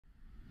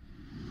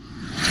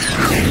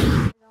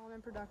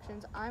Sniffing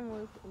Productions. I'm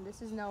Luke, and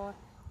this is Noah,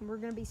 and we're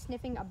going to be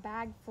sniffing a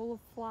bag full of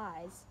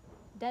flies,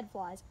 dead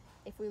flies,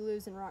 if we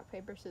lose in rock,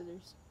 paper,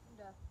 scissors.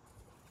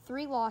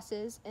 3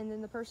 losses, and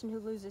then the person who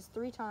loses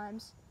 3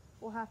 times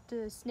will have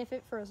to sniff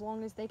it for as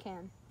long as they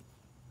can.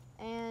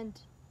 And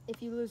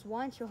if you lose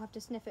once, you'll have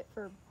to sniff it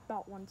for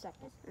about 1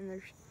 second. And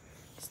there's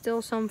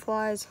still some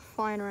flies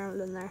flying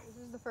around in there. This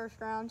is the first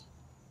round.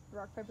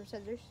 Rock, paper,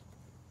 scissors.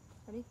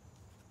 Ready?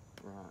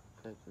 Rock,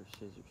 paper,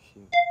 scissors,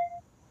 shoot.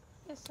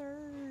 Yes, sir.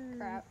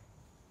 Crap.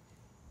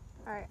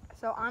 All right,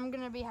 so I'm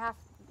gonna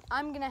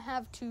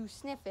have to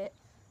sniff it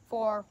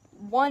for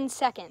 1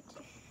 second.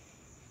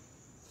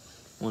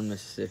 1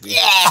 Mississippi.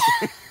 Yeah!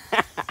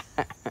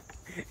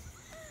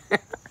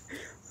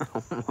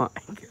 Oh my god.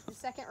 The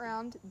second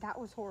round, that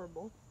was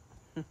horrible.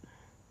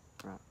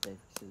 Rock, paper,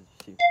 scissors,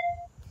 shoot.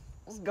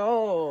 Let's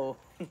go!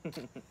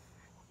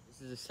 This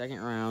is the second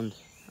round.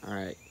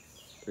 Alright.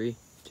 3,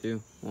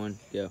 2, 1,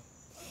 go.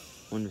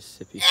 1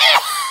 Mississippi.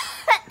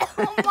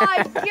 Oh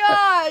my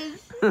gosh!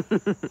 It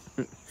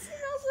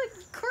smells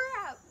like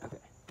crap. Okay.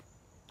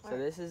 So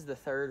this is the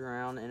third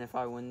round, and if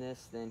I win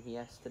this, then he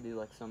has to do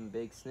like some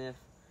big sniff.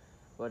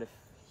 But if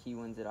he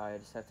wins it, I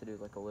just have to do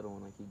like a little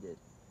one like he did.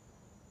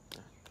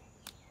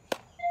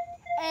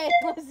 Hey,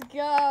 let's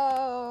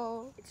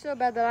go! It's so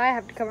bad that I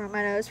have to cover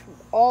my nose from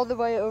all the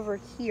way over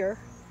here.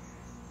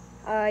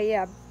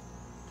 Yeah.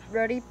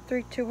 Ready?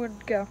 3, 2, 1,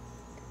 go.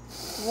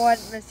 1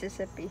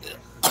 Mississippi.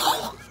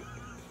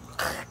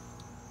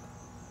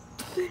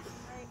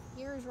 Alright,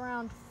 here's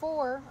round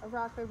 4 of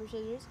rock, paper,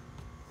 scissors.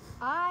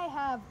 I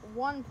have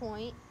 1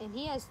 point, and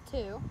he has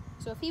 2.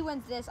 So if he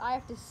wins this, I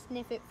have to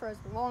sniff it for as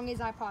long as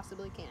I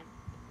possibly can.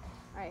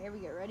 Alright, here we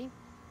go. Ready?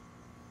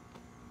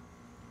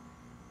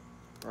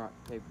 Rock,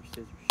 paper,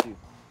 scissors, shoot.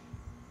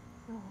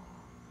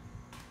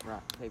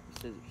 Rock, paper,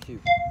 scissors,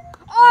 shoot.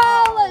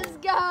 Oh, let's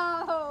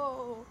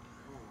go!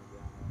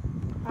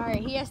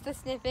 Alright, he has to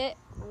sniff it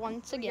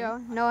once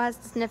again. Noah has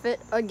to sniff it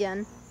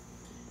again.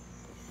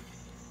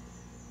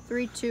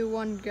 3, 2,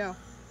 1, go.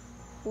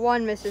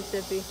 1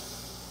 Mississippi.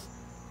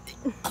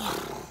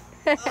 Oh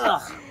my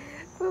gosh.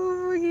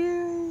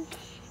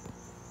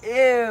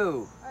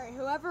 Ew! Alright,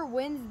 whoever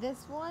wins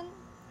this one,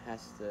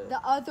 the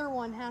other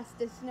one has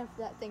to sniff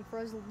that thing for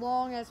as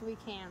long as we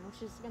can,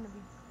 which is going to be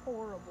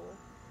horrible.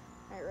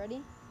 Alright,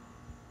 ready?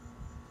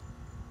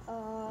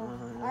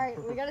 Alright,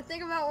 we got to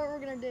think about what we're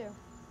going to do.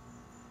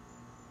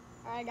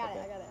 Alright, I got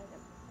it.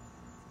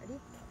 Ready?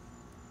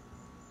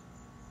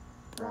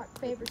 Rock,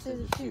 paper,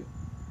 scissors, shoot.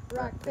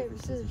 Rock, paper,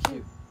 scissors,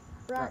 shoot.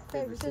 Rock,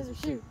 paper, scissors,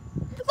 shoot.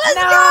 Let's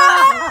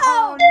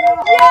go!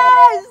 No!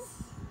 Yes!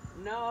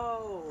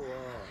 No!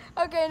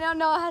 Okay, now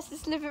Noah has to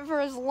sniff it for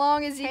as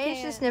long as he can.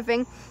 Finish the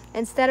sniffing.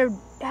 Instead of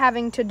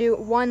having to do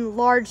 1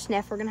 large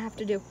sniff, we're going to have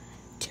to do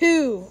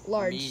 2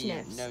 large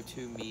sniffs. No,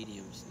 2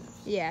 medium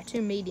sniffs. Yeah, 2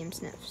 medium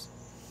sniffs.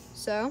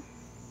 So,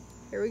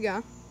 here we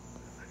go.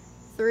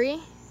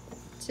 3,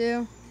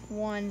 2,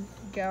 1,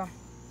 go.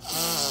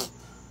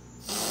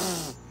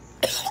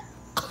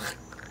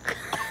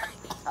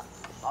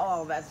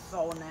 Oh, that's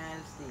so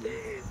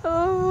nasty.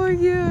 Oh my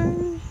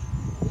gosh.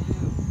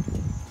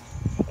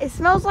 It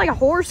smells like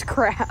horse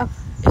crap.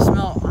 It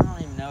smells, I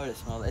don't even know what it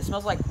smells like. It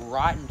smells like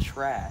rotten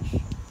trash.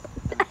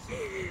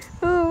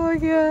 Oh my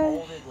gosh.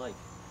 Molded, like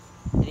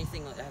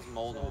anything that has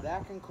mold on it. So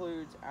that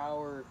concludes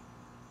our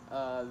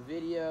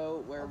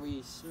video where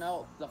we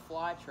smelt the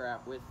fly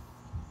trap with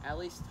at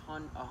least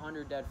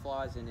 100 dead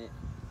flies in it.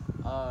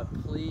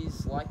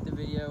 Please like the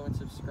video and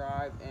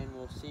subscribe, and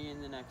we'll see you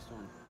in the next one.